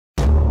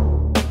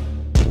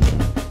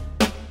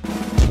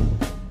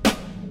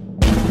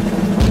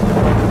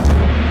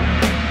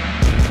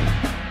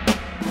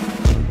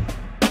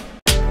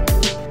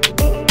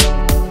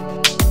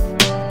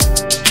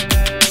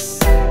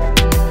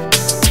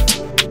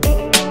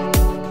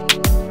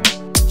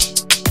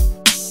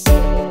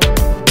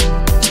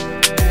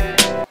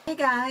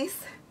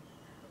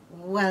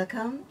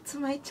welcome to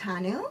my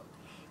channel.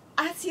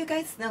 As you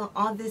guys know,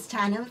 on this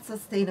channel,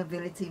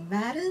 sustainability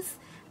matters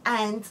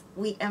and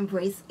we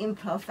embrace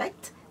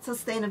imperfect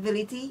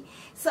sustainability.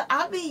 So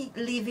I'll be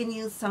leaving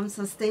you some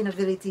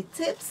sustainability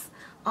tips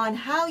on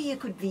how you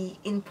could be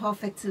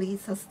imperfectly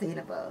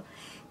sustainable.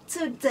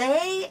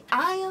 Today,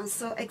 I am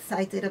so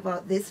excited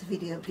about this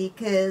video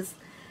because,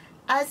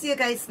 as you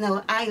guys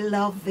know, I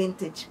love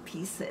vintage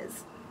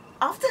pieces.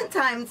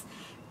 Oftentimes,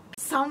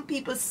 some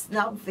people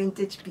snub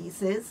vintage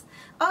pieces,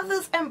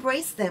 others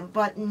embrace them,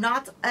 but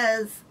not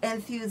as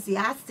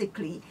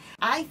enthusiastically.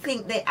 I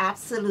think they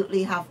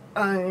absolutely have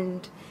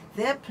earned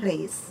their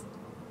place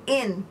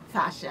in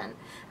fashion.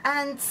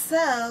 And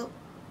so,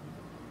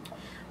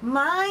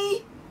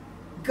 my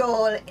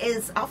goal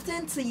is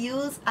often to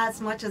use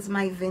as much as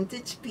my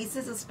vintage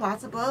pieces as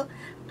possible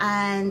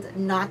and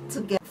not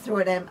to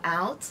throw them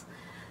out.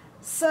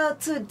 So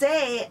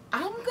today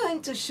I'm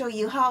going to show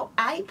you how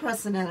I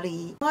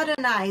personally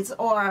modernize,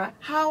 or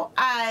how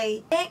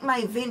I make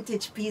my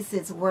vintage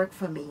pieces work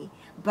for me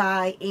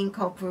by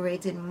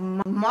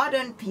incorporating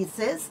modern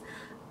pieces.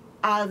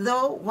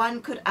 Although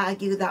one could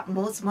argue that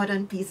most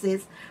modern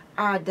pieces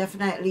are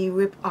definitely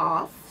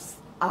rip-offs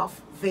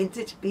of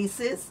vintage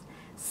pieces.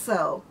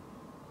 So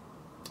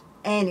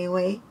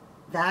anyway,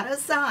 that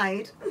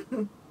aside,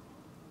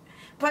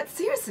 but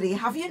seriously,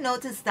 have you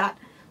noticed that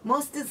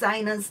most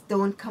designers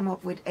don't come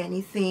up with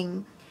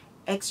anything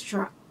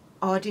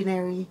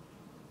extraordinary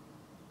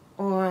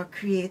or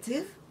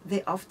creative?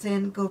 They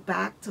often go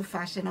back to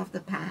fashion of the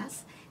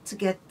past to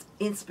get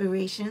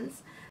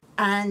inspirations,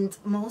 and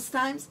most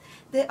times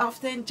they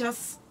often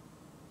just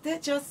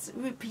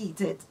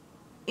repeat it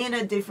in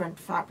a different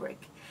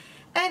fabric.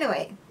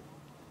 Anyway,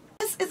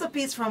 this is a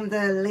piece from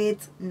the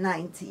late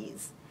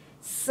 90s.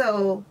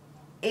 So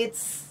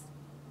it's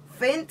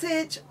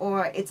vintage,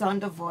 or it's on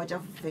the verge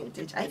of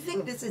vintage. I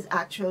think this is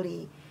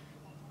actually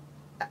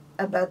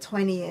about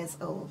 20 years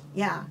old.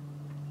 Yeah,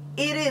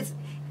 it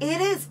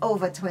is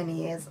over 20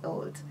 years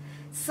old.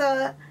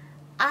 So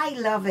I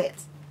love it.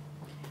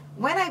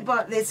 When I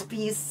bought this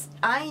piece,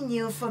 I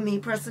knew, for me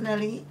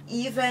personally,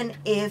 even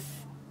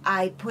if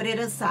I put it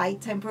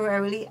aside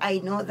temporarily, I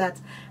know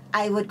that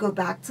I would go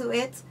back to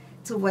it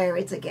to wear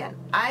it again.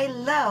 I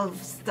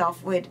love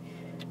stuff with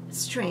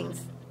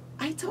strings.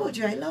 I told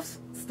you I love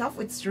stuff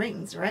with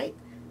strings, right?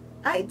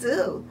 I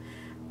do.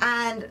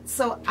 And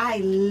so I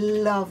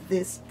love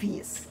this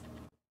piece.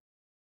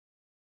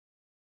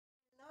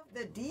 I love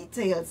the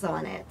details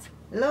on it.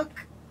 Look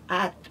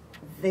at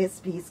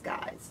this piece,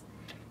 guys.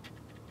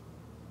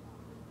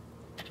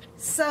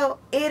 So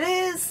it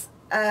is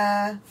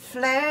a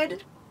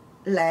flared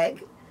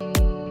leg.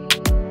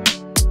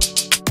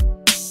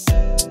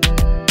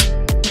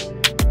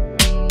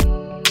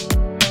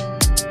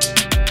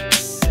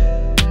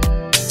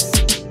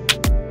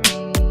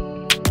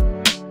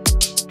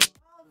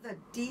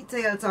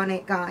 Details on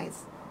it,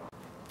 guys.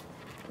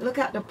 Look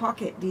at the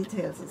pocket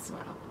details as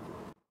well.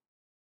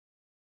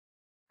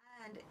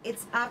 And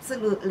it's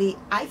absolutely,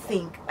 I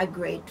think, a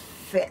great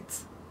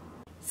fit.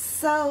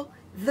 So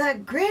the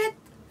great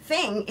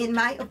thing, in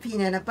my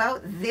opinion,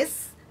 about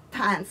this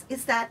pants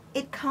is that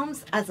it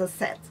comes as a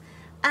set.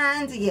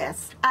 And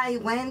yes, I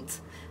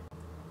went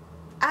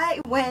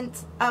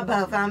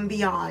above and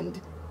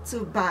beyond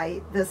to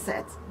buy the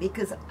set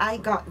because I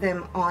got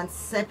them on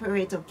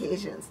separate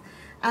occasions.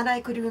 And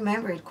I could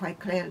remember it quite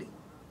clearly,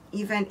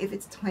 even if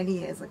it's 20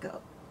 years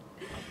ago.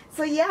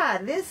 So yeah,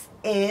 this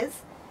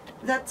is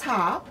the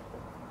top.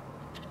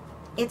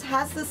 It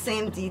has the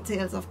same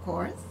details, of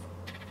course.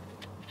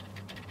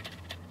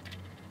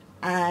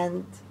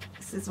 And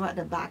this is what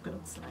the back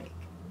looks like.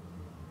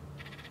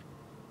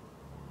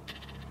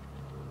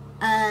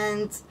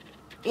 And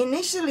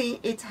initially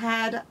it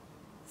had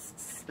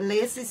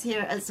laces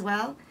here as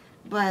well,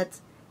 but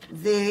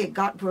they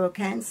got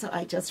broken, so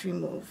I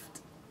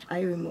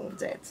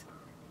removed it.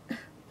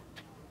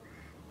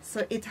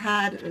 So it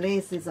had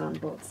laces on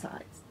both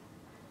sides.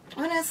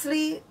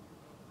 Honestly,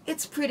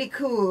 it's pretty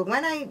cool.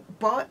 When I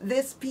bought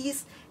this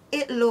piece,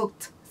 it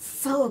looked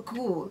so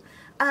cool.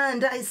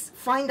 And I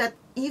find that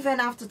even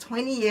after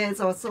 20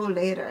 years or so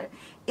later,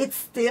 it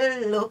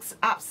still looks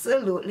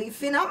absolutely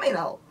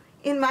phenomenal,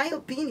 in my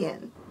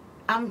opinion.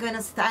 I'm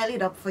gonna style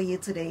it up for you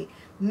today.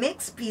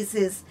 Mix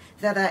pieces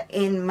that are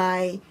in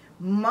my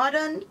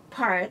modern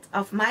part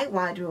of my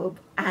wardrobe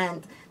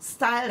and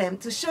style them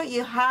to show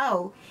you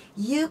how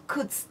you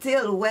could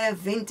still wear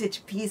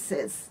vintage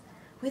pieces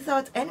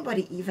without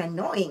anybody even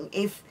knowing,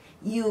 if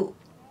you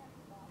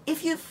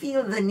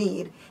feel the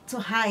need to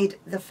hide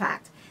the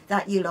fact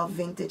that you love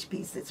vintage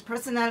pieces.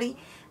 Personally,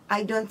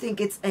 I don't think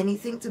it's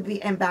anything to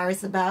be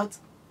embarrassed about.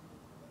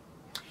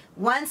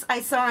 Once I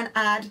saw an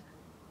ad,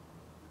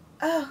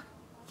 "Oh,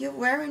 you're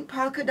wearing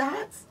polka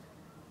dots?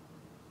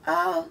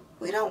 Oh,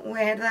 we don't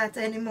wear that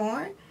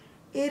anymore.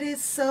 It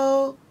is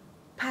so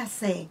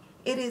passé.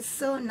 It is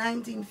so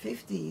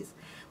 1950s.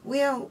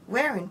 We are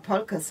wearing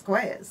polka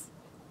squares."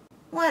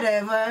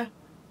 Whatever.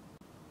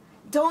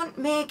 Don't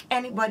make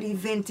anybody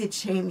vintage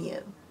shame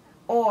you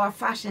or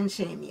fashion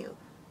shame you.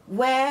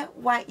 Wear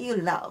what you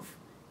love.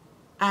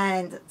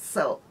 And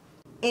so,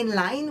 in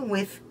line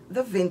with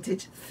the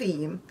vintage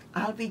theme,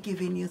 I'll be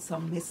giving you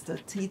some Mr.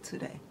 T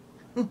today.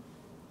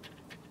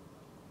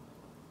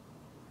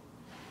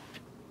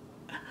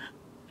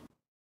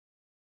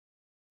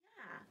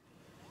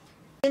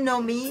 You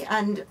know me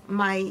and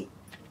my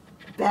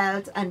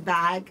belt and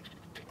bag,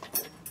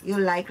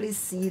 you'll likely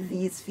see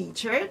these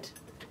featured.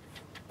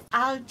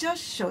 I'll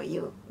just show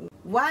you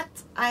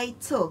what I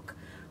took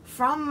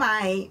from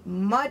my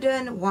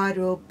modern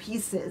wardrobe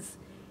pieces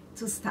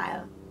to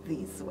style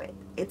these with.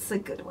 It's a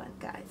good one,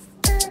 guys.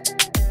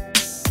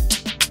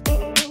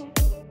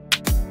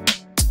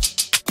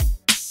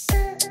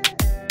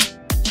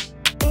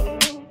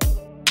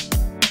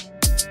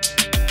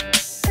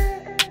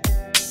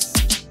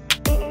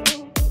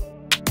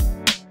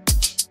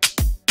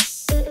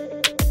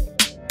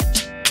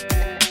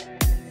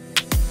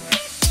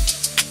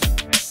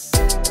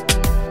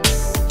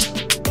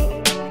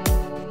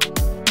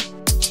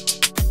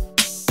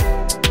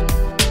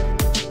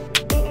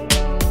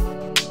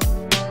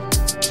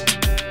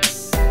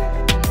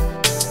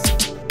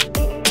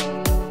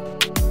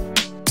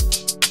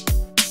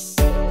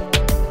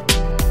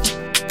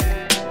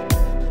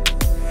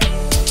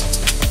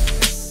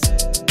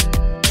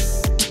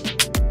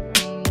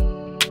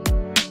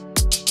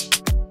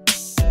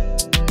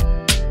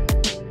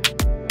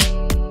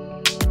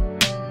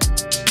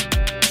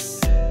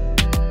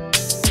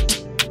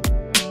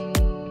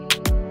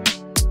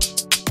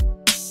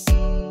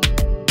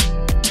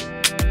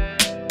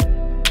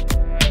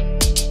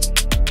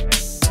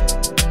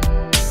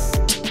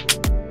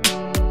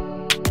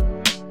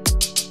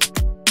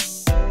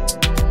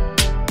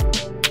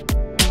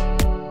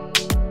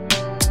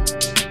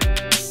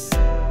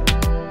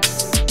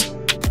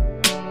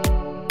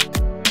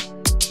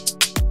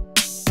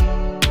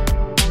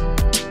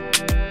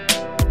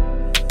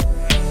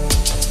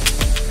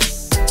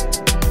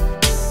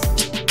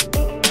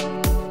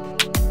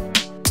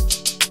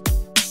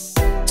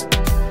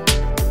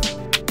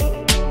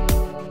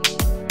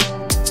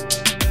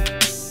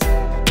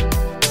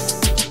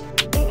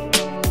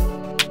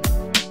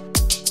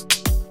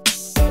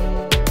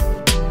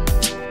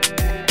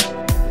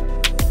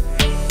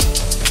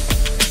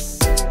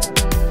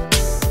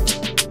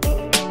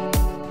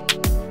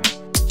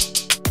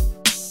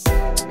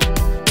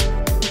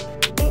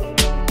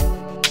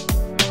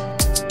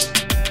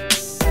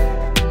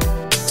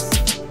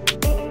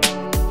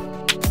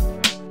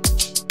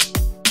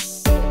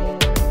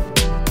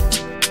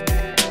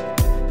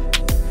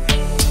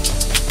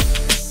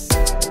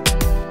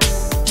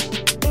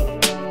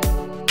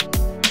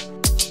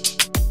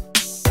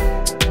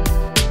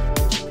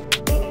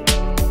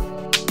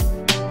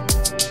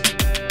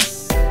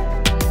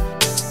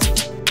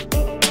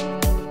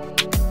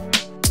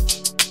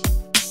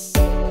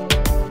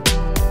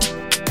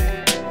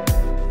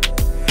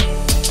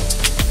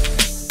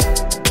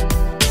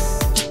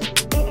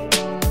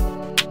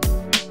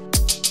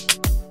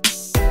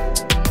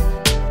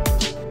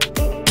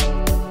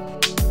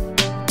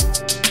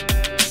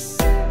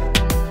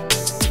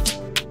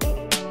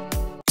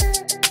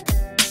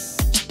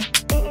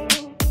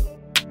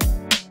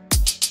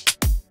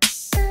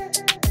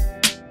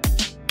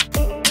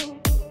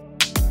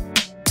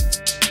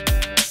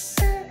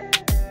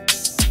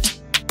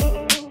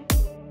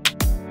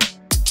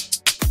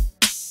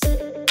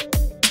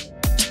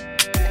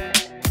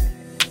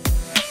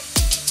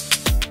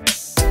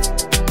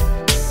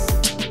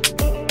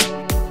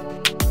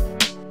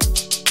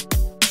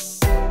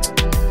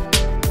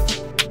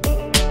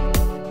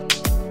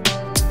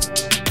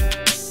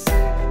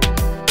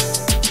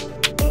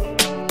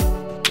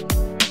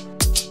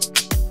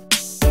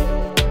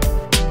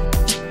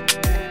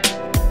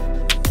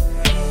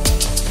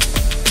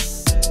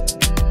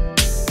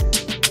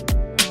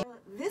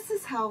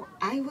 How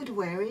I would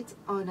wear it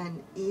on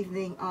an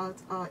evening out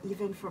or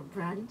even for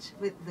brunch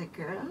with the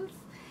girls.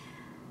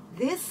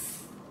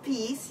 This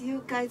piece,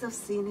 you guys have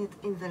seen it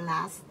in the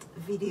last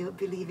video,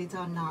 believe it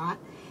or not.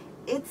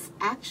 It's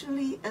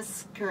actually a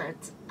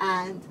skirt,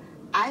 and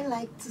I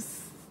like to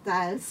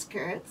style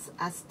skirts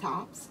as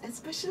tops,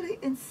 especially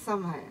in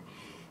summer.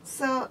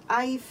 So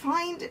I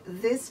find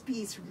this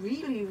piece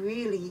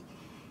really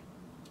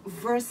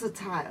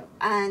versatile,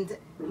 and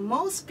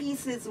most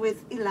pieces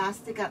with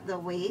elastic at the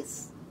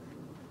waist,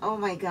 oh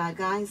my god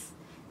guys,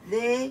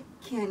 they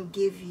can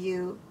give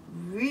you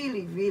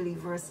really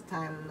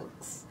versatile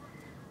looks,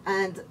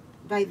 and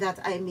by that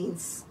I mean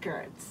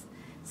skirts.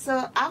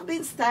 So I've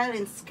been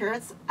styling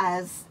skirts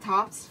as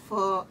tops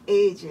for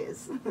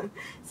ages.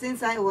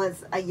 Since I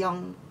was a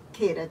young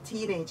kid, a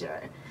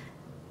teenager,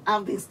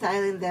 I've been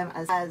styling them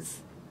as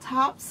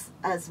tops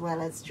as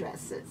well as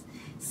dresses.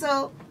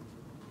 So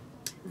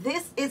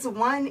this is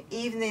one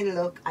evening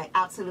look I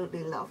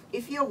absolutely love.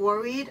 If you're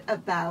worried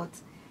about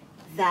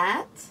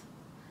that,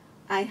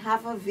 I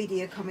have a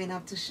video coming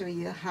up to show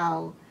you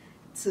how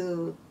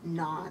to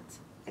not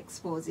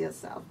expose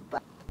yourself,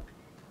 but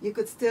you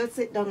could still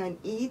sit down and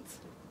eat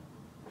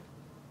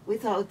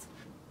without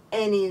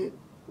any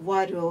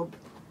wardrobe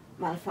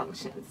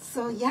malfunctions.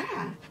 So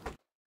yeah.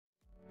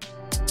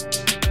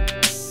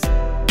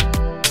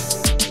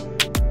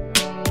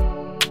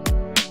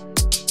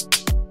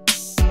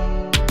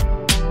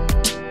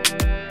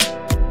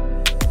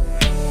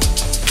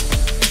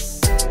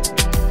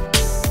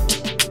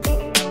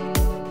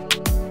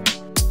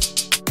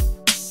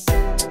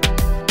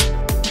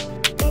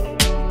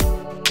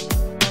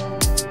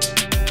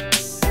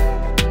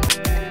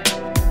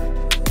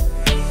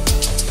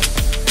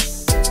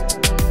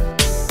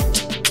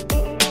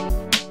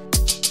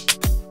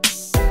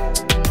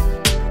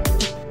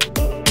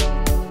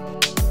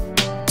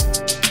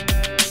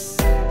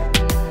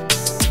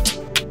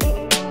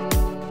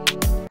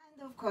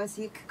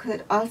 you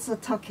could also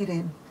tuck it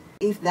in.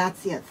 If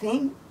that's your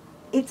thing,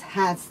 it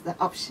has the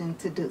option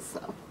to do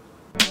so.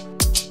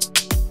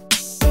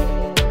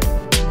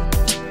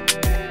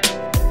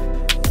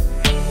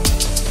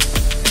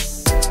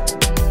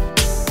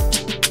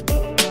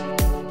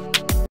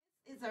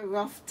 It's a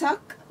rough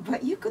tuck,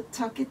 but you could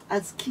tuck it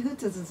as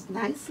cute as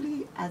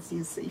nicely as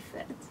you see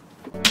fit.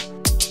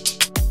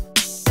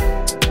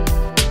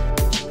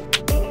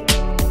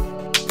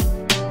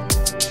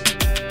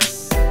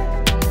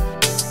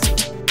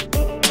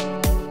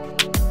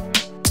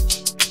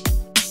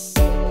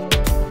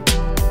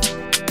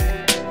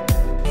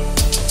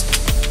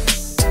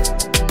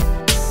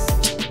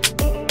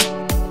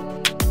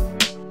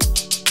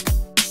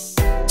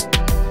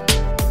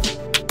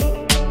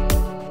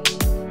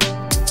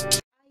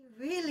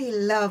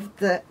 Love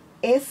the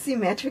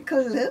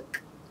asymmetrical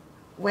look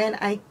when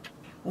I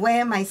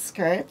wear my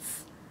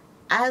skirts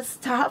as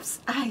tops.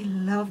 I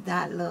love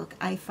that look.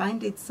 I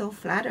find it so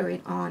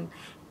flattering on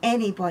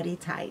any body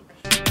type.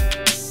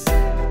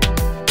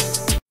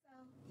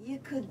 You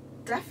could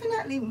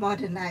definitely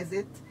modernize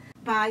it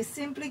by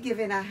simply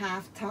giving a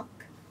half tuck.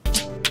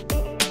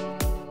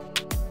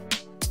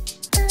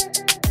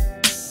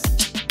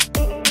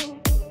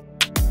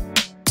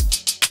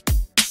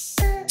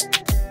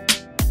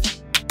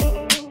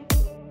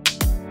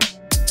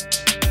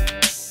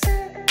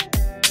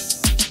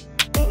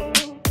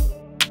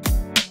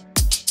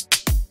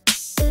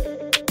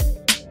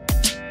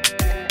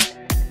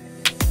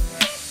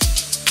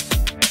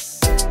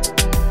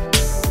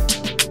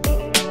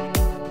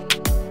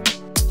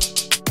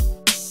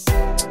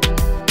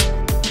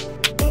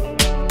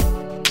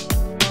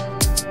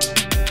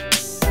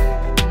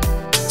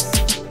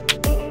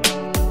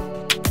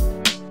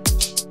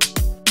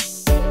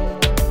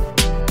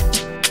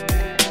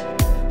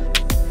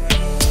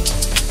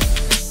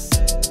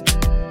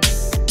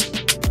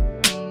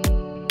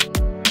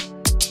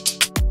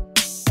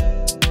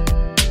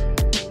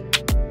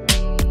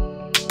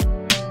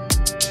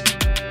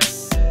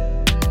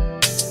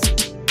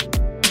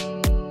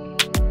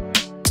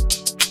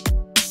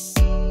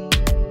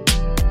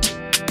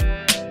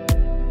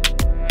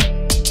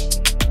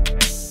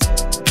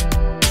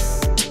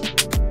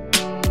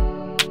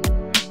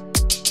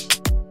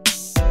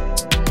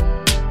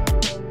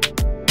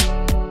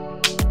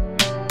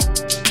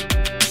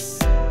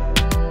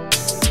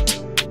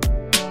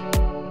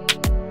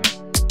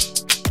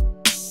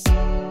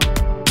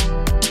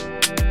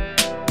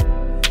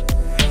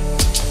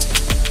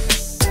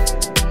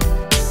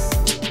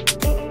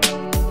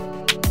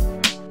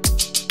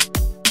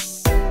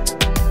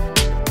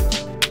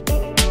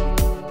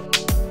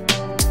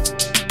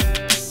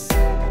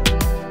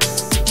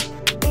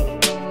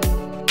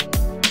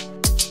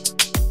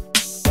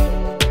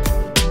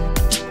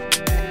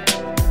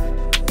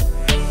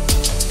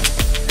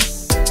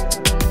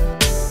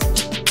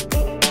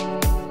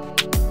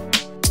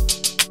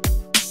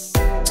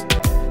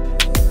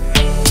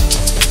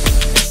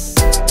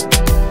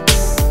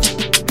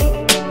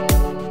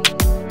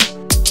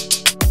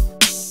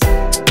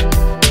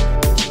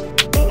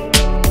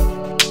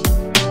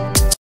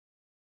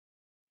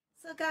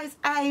 So guys,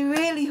 I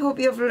really hope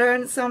you've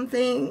learned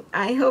something.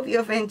 I hope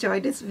you've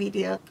enjoyed this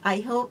video. I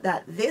hope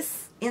that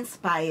this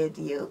inspired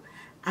you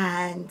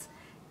and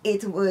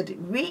it would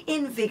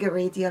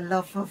reinvigorate your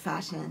love for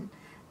fashion.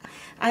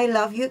 I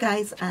love you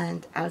guys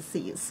and I'll see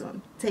you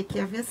soon. Take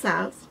care of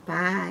yourselves.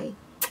 Bye.